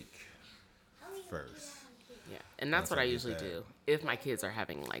the cake first. Yeah, and that's what I usually do if my kids are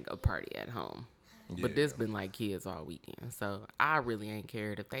having like a party at home. Yeah. But this been like kids all weekend, so I really ain't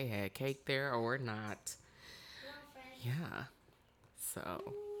cared if they had cake there or not. Yeah. So.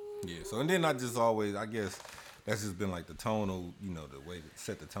 Yeah. So and then I just always, I guess that's just been like the tonal, the way to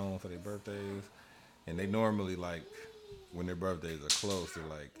set the tone for their birthdays, and they normally like when their birthdays are close, they're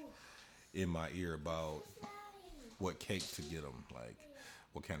like in my ear about what cake to get them, like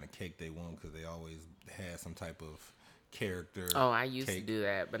what kind of cake they want, because they always had some type of character. Oh, I used to do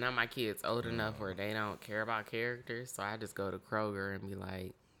that, but now my kids old enough where they don't care about characters, so I just go to Kroger and be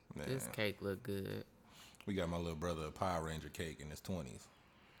like, this cake look good. We got my little brother a Power Ranger cake in his 20s.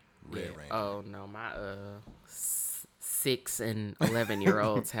 Red Ranger. Oh no, my 6 and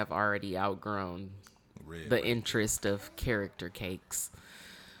 11-year-olds have already outgrown the Ranger. Interest of character cakes.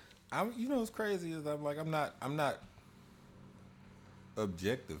 What's crazy is I'm not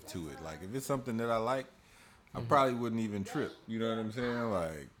objective to it. Like, if it's something that I like, I probably wouldn't even trip. You know what I'm saying?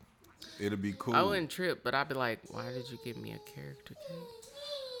 Like, it'll be cool. I wouldn't trip, but I'd be like, why did you give me a character cake?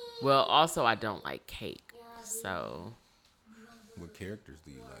 Well, also, I don't like cake, so. What characters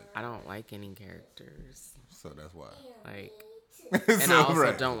do you like? I don't like any characters. So that's why. Like, and I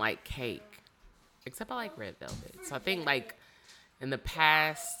also don't like cake, except I like red velvet. So I think, like, in the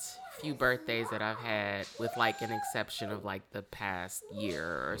past few birthdays that I've had, with like an exception of like the past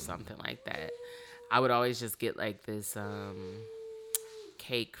year or something like that, I would always just get like this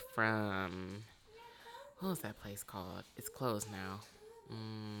cake from, what was that place called? It's closed now.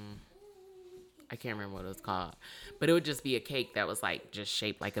 I can't remember what it was called, but it would just be a cake that was like just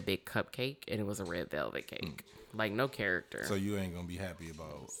shaped like a big cupcake, and it was a red velvet cake, like no character. So you ain't gonna be happy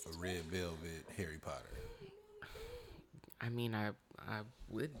about a red velvet Harry Potter? I mean, I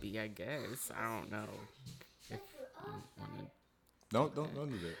would be, I guess. I don't know. If Don't do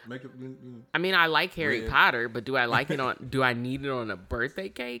that. Make it. I mean, I like Harry Potter, but do I like it on? Do I need it on a birthday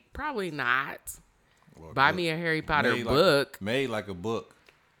cake? Probably not. Well, buy me a Harry Potter book. Made like a book.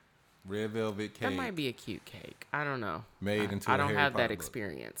 Red velvet cake. That might be a cute cake. I don't know. Made into. I don't have Harry that Potter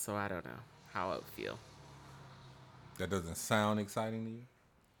experience, so I don't know how it would feel. That doesn't sound exciting to you?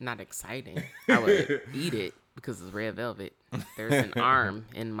 Not exciting. I would eat it because it's red velvet. There's an arm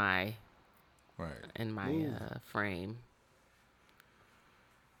in my frame.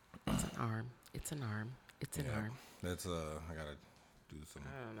 It's an arm. It's an arm. It's an arm. That's I gotta do some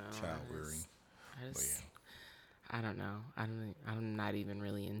child rearing. I don't know. I'm not even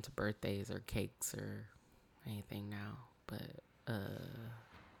really into birthdays or cakes or anything now. But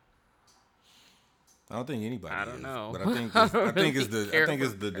I don't think anybody. I don't know. But I think it's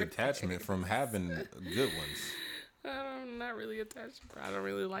the detachment from having good ones. I'm not really attached. I don't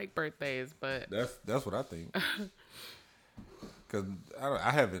really like birthdays, but that's what I think. Because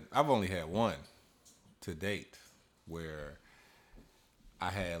I've only had one to date where I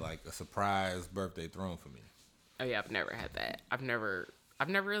had like a surprise birthday thrown for me. Oh yeah, I've never had that. I've never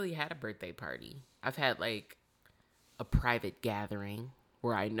really had a birthday party. I've had like a private gathering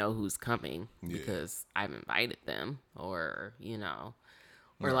where I know who's coming because I've invited them, or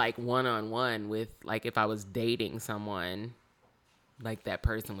or like one-on-one with, like, if I was dating someone, like that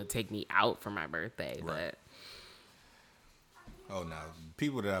person would take me out for my birthday. Right. But no,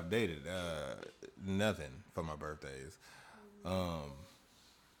 people that I've dated, nothing for my birthdays.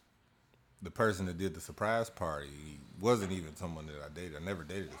 the person that did the surprise party wasn't even someone that I dated. I never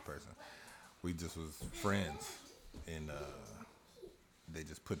dated this person. We just was friends, and they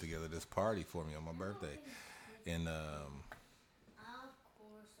just put together this party for me on my birthday, and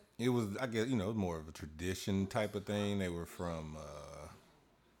it was, I guess, more of a tradition type of thing. They were from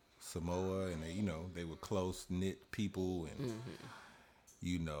Samoa, and they were close knit people, and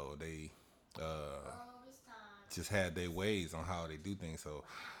they just had their ways on how they do things. So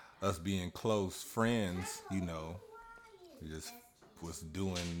us being close friends, just was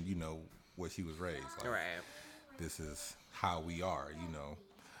doing, what she was raised. Like, Right. this is how we are,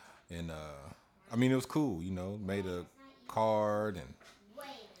 And I mean, it was cool, made a card and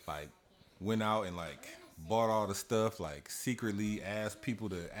like went out and like bought all the stuff, like secretly asked people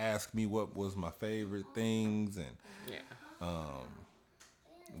to ask me what was my favorite things, and Yeah.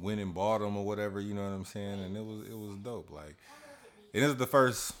 went and bought them or whatever, you know what I'm saying? And it was dope. Like, and this is the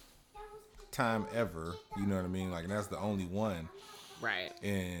first time ever, you know what I mean? Like, and that's the only one. Right.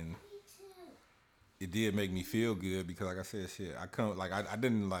 And it did make me feel good because, like I said, shit, I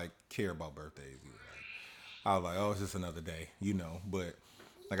didn't like care about birthdays either. Like, I was like, oh, it's just another day, But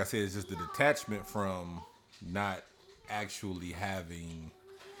like I said, it's just the detachment from not actually having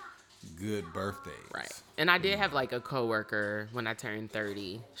good birthdays. Right. And I did have like a coworker when I turned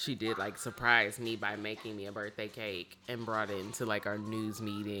 30. She did like surprise me by making me a birthday cake and brought it into like our news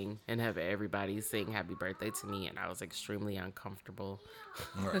meeting and have everybody sing happy birthday to me, and I was extremely uncomfortable.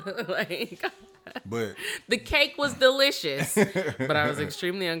 Right. Like, But the cake was delicious, but I was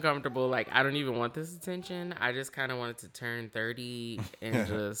extremely uncomfortable. Like, I don't even want this attention. I just kind of wanted to turn 30 and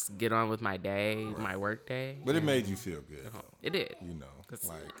just get on with my day, my work day. but it made you feel good, though, It did.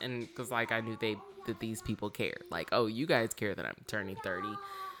 Because like I knew that these people care. Like, oh, you guys care that I'm turning 30.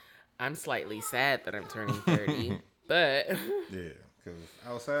 I'm slightly sad that I'm turning 30, but yeah, because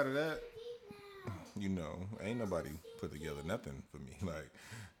outside of that, ain't nobody put together nothing for me. Like,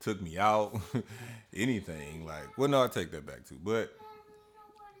 took me out, anything. Like, well, no, I take that back too. But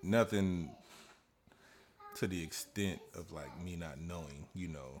nothing to the extent of like me not knowing,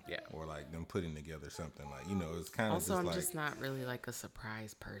 Yeah. or like them putting together something like, it's kind of also just I'm like, just not really like a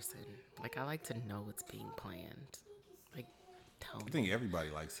surprise person. Like, I like to know what's being planned. Like, tell I me. think everybody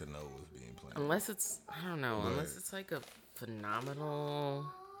likes to know what's being planned. Unless it's, I don't know, But- unless it's like a phenomenal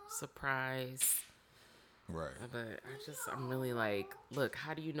surprise. Right. But I'm really like, look,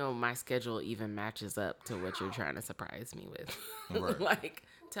 how do you know my schedule even matches up to what you're trying to surprise me with? Right. Like,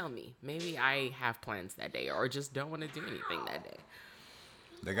 tell me. Maybe I have plans that day or just don't want to do anything that day.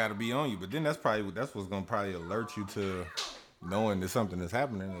 They got to be on you. But then that's what's going to probably alert you to knowing that something is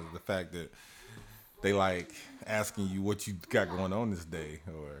happening, is the fact that they like asking you what you got going on this day,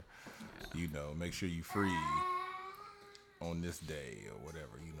 or, make sure you free on this day or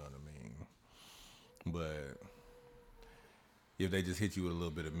whatever, you know what I mean? But if they just hit you with a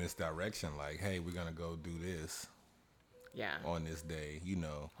little bit of misdirection, like, hey, we're going to go do this Yeah. on this day,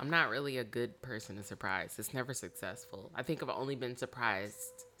 I'm not really a good person to surprise. It's never successful. I think I've only been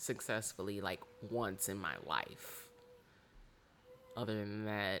surprised successfully like once in my life. Other than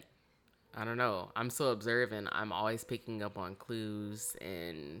that, I don't know. I'm so observant. I'm always picking up on clues,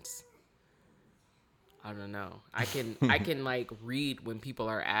 and I don't know. I can like read when people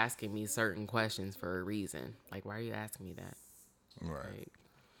are asking me certain questions for a reason. Like, why are you asking me that? Right. Like,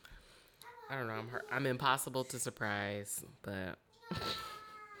 I don't know. I'm impossible to surprise, but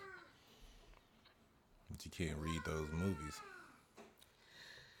But you can't read those movies.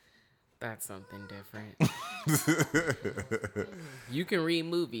 that's something different. You can read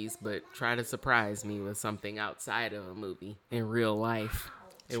movies, but try to surprise me with something outside of a movie in real life.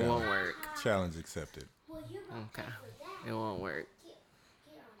 It won't work. Challenge accepted. Okay. It won't work.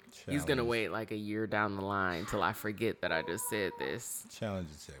 He's going to wait like a year down the line till I forget that I just said this. Challenge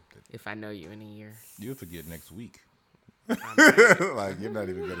accepted. If I know you in a year. You'll forget next week. Like, you're not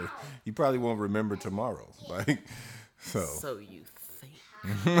even gonna. You probably won't remember tomorrow. Like, So you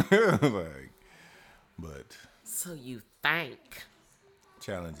think. like, but So you think.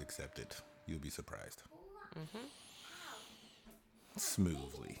 challenge accepted. You'll be surprised.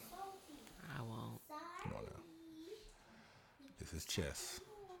 Smoothly. I won't. Come on now. This is chess,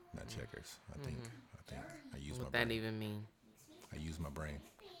 not checkers. I think I use my What that brain. even mean? I use my brain.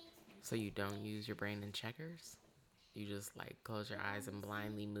 So you don't use your brain in checkers? You just like close your eyes and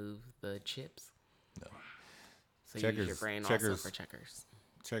blindly move the chips? No. So you use your brain also checkers- for checkers.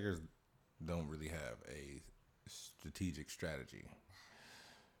 Checkers don't really have a strategic strategy.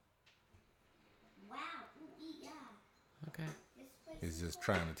 Okay. It's just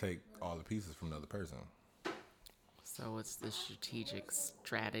trying to take all the pieces from the other person. So what's the strategic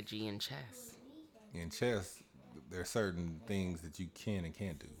strategy in chess? In chess, there are certain things that you can and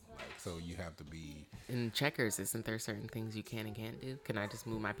can't do. Like, so you have to be. In checkers, isn't there certain things you can and can't do? Can I just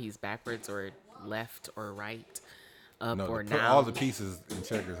move my piece backwards or left or right, up No, or all down? the pieces in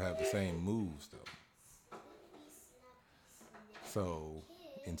checkers have the same moves, though. So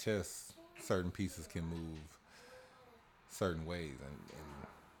in chess, certain pieces can move certain ways and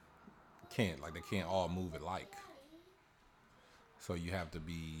can't. Like, they can't all move alike. So you have to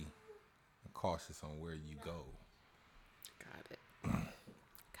be cautious on where you go. Got it. Got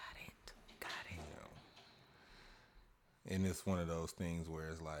it. Got it. You know? And it's one of those things where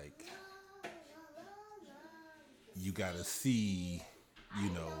it's like you gotta see,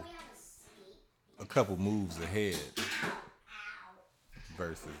 a couple moves ahead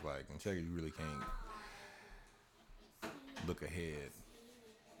versus like in checkers you really can't look ahead.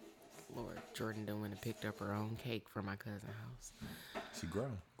 Lord, Jordan done went and picked up her own cake from my cousin's house. She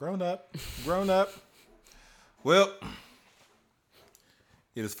grown up. Well,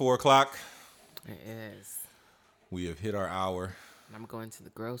 it is 4:00. It is. We have hit our hour, I'm going to the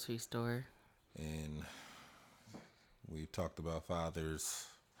grocery store. and we've talked about fathers,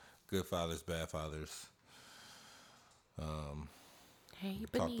 good fathers, bad fathers. Hey,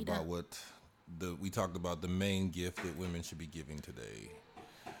 Talked Benita. about we talked about the main gift that women should be giving today.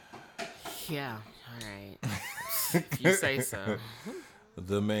 Yeah, all right. If you say so.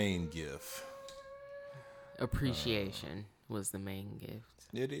 The main gift. Appreciation was the main gift.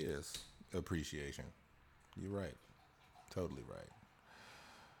 It is appreciation. You're right. Totally right.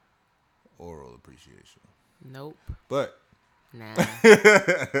 Oral appreciation. Nope. But Nah.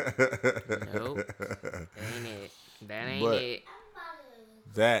 Nope. Ain't it. That ain't But- it.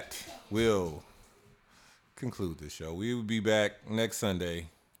 that will conclude the show. We will be back next Sunday,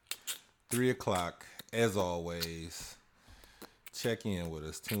 3:00. As always, check in with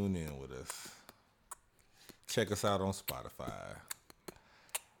us. Tune in with us. Check us out on Spotify,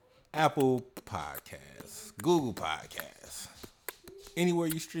 Apple Podcasts, Google Podcasts, anywhere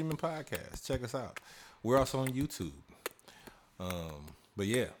you streaming podcasts. Check us out. We're also on YouTube. But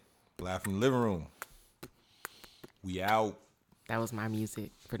yeah, live from the living room. We out. That was my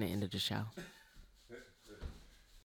music for the end of the show.